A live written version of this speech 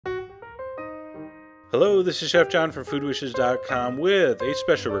Hello, this is Chef John from foodwishes.com with a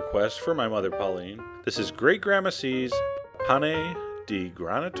special request for my mother Pauline. This is Great Grandma C's Pane di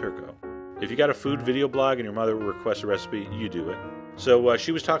Granoturco. If you got a food video blog and your mother requests a recipe, you do it. So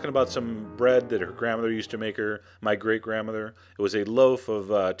she was talking about some bread that her grandmother used to make her, my great grandmother. It was a loaf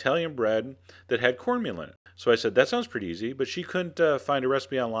of Italian bread that had cornmeal in it. So I said, that sounds pretty easy, but she couldn't find a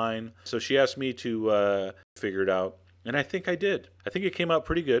recipe online. So she asked me to figure it out, and I think I did. I think it came out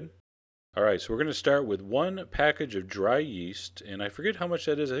pretty good. All right, so we're going to start with one package of dry yeast, and I forget how much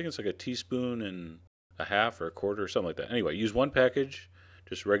that is. I think it's like a teaspoon and a half or a quarter or something like that. Anyway, use one package,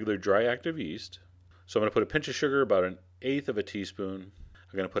 just regular dry active yeast. So I'm going to put a pinch of sugar, about an eighth of a teaspoon.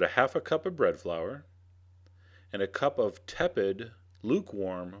 I'm going to put a half a cup of bread flour and a cup of tepid,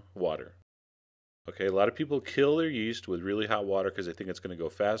 lukewarm water. Okay, a lot of people kill their yeast with really hot water because they think it's going to go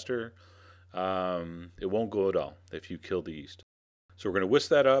faster. It won't go at all if you kill the yeast. So we're going to whisk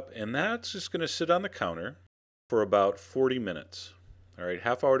that up, and that's just going to sit on the counter for about 40 minutes. All right,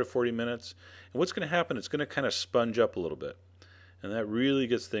 half hour to 40 minutes. And what's going to happen, it's going to kind of sponge up a little bit. And that really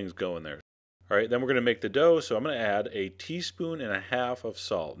gets things going there. All right, then we're going to make the dough. So I'm going to add a teaspoon and a half of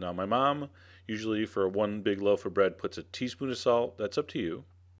salt. Now, my mom usually for one big loaf of bread puts a teaspoon of salt. That's up to you.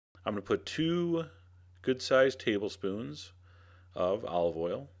 I'm going to put 2 good-sized tablespoons of olive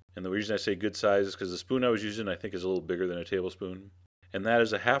oil. And the reason I say good size is because the spoon I was using I think is a little bigger than a tablespoon. And that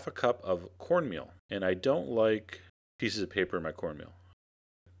is a half a cup of cornmeal. And I don't like pieces of paper in my cornmeal.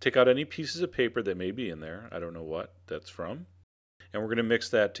 Take out any pieces of paper that may be in there. I don't know what that's from. And we're going to mix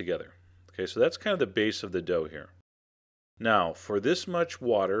that together. Okay, so that's kind of the base of the dough here. Now, for this much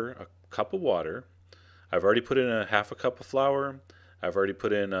water, a cup of water, I've already put in a half a cup of flour. I've already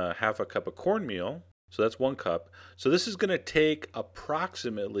put in a half a cup of cornmeal. So that's 1 cup. So this is going to take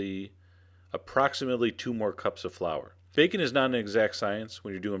approximately 2 more cups of flour. Baking is not an exact science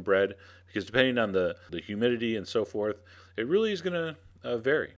when you're doing bread because depending on the humidity and so forth, it really is going to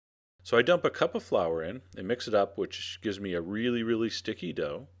vary. So I dump a cup of flour in and mix it up, which gives me a really, really sticky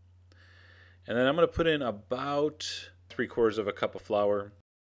dough. And then I'm going to put in about 3/4 of a cup of flour.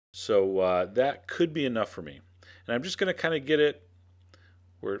 So that could be enough for me. And I'm just going to kind of get it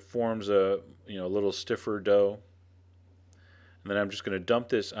where it forms a little stiffer dough. And then I'm just going to dump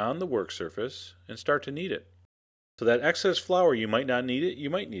this on the work surface and start to knead it. So that excess flour, you might not need it,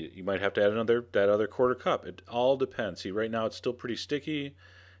 you might need it. You might have to add that other 1/4 cup. It all depends. See, right now it's still pretty sticky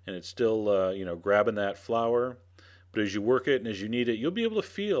and it's still grabbing that flour. But as you work it and as you knead it, you'll be able to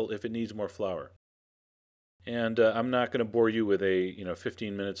feel if it needs more flour. And I'm not going to bore you with a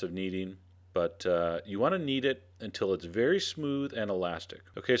 15 minutes of kneading, but you want to knead it until it's very smooth and elastic.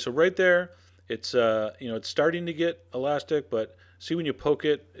 Okay, so right there, it's it's starting to get elastic, but see when you poke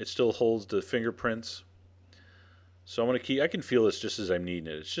it, it still holds the fingerprints. So I can feel this just as I'm kneading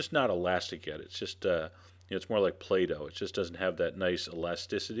it. It's just not elastic yet. It's just it's more like Play-Doh. It just doesn't have that nice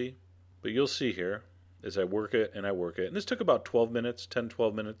elasticity. But you'll see here as I work it and I work it. And this took about 12 minutes, 10,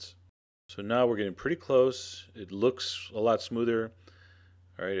 12 minutes. So now we're getting pretty close. It looks a lot smoother.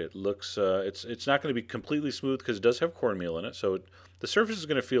 All right, it looks, it's not going to be completely smooth because it does have cornmeal in it. So the surface is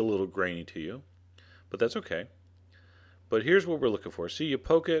going to feel a little grainy to you, but that's okay. But here's what we're looking for. See, you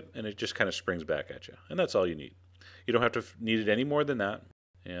poke it and it just kind of springs back at you. And that's all you need. You don't have to knead it any more than that.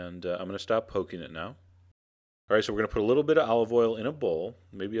 And I'm going to stop poking it now. All right, so we're going to put a little bit of olive oil in a bowl,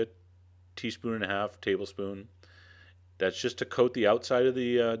 maybe a teaspoon and a half, tablespoon. That's just to coat the outside of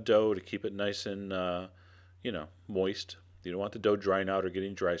the dough to keep it nice and, moist. You don't want the dough drying out or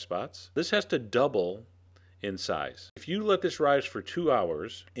getting dry spots. This has to double in size. If you let this rise for 2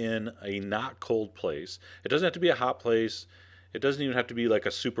 hours in a not cold place, it doesn't have to be a hot place. It doesn't even have to be like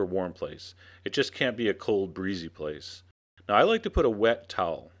a super warm place. It just can't be a cold, breezy place. Now, I like to put a wet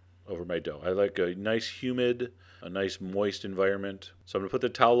towel over my dough. I like a nice humid, a nice moist environment. So I'm going to put the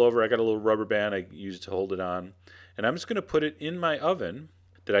towel over. I got a little rubber band I use to hold it on. And I'm just going to put it in my oven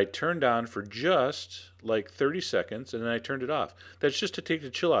that I turned on for just like 30 seconds, and then I turned it off. That's just to take the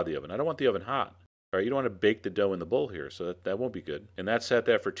chill out of the oven. I don't want the oven hot. All right, you don't want to bake the dough in the bowl here, so that won't be good. And that sat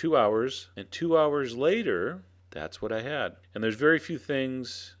there for 2 hours, and 2 hours later, that's what I had. And there's very few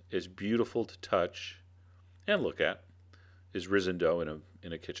things as beautiful to touch and look at as risen dough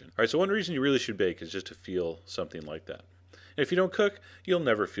in a kitchen. All right, so one reason you really should bake is just to feel something like that. And if you don't cook, you'll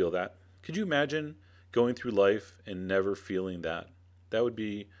never feel that. Could you imagine going through life and never feeling that? That would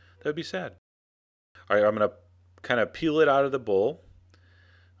be sad. All right, I'm going to kind of peel it out of the bowl.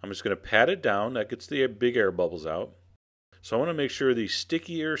 I'm just going to pat it down. That gets the big air bubbles out. So I want to make sure the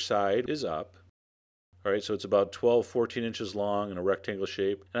stickier side is up. All right, so it's about 12, 14 inches long in a rectangle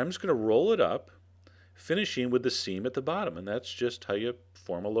shape. And I'm just going to roll it up, finishing with the seam at the bottom. And that's just how you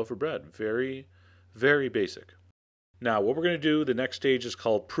form a loaf of bread. Very, Very basic. Now, what we're going to do, the next stage is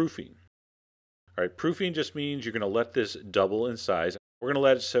called proofing. All right, proofing just means you're going to let this double in size. We're going to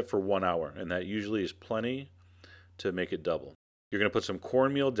let it sit for 1 hour, and that usually is plenty to make it double. You're going to put some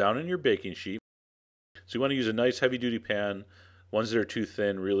cornmeal down in your baking sheet. So you want to use a nice heavy-duty pan. Ones that are too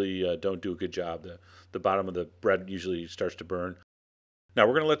thin really don't do a good job. The bottom of the bread usually starts to burn. Now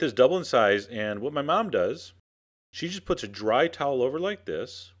we're going to let this double in size, and what my mom does, she just puts a dry towel over like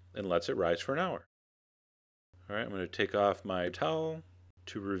this and lets it rise for an hour. All right, I'm going to take off my towel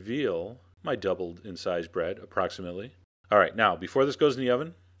to reveal my doubled in size bread, approximately. All right, now before this goes in the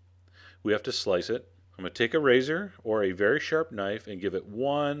oven, we have to slice it. I'm going to take a razor or a very sharp knife and give it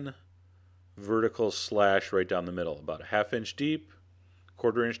one vertical slash right down the middle, about a 1/2 inch deep,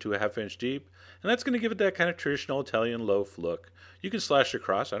 1/4 inch to a 1/2 inch deep, and that's going to give it that kind of traditional Italian loaf look. You can slash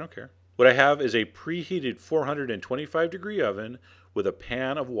across, I don't care. What I have is a preheated 425-degree oven with a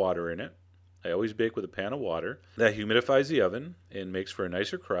pan of water in it. I always bake with a pan of water. That humidifies the oven and makes for a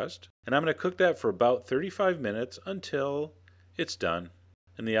nicer crust. And I'm going to cook that for about 35 minutes until it's done.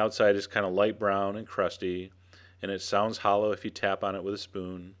 And the outside is kind of light brown and crusty, and it sounds hollow if you tap on it with a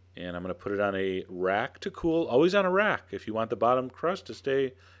spoon. And I'm going to put it on a rack to cool. Always on a rack if you want the bottom crust to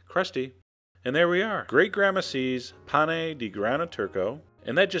stay crusty. And there we are. Great Grandma C's Pane di Granoturco.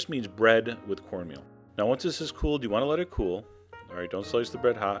 And that just means bread with cornmeal. Now once this is cooled, you want to let it cool. All right, don't slice the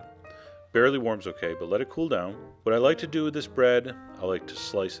bread hot. Barely warm's okay, but let it cool down. What I like to do with this bread, I like to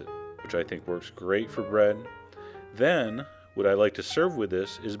slice it, which I think works great for bread. Then what I like to serve with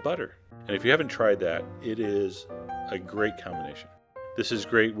this is butter. And if you haven't tried that, it is a great combination. This is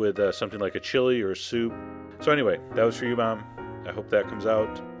great with something like a chili or a soup. So anyway, that was for you, Mom. I hope that comes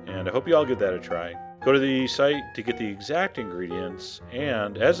out, and I hope you all give that a try. Go to the site to get the exact ingredients,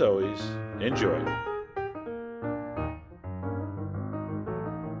 and as always, enjoy.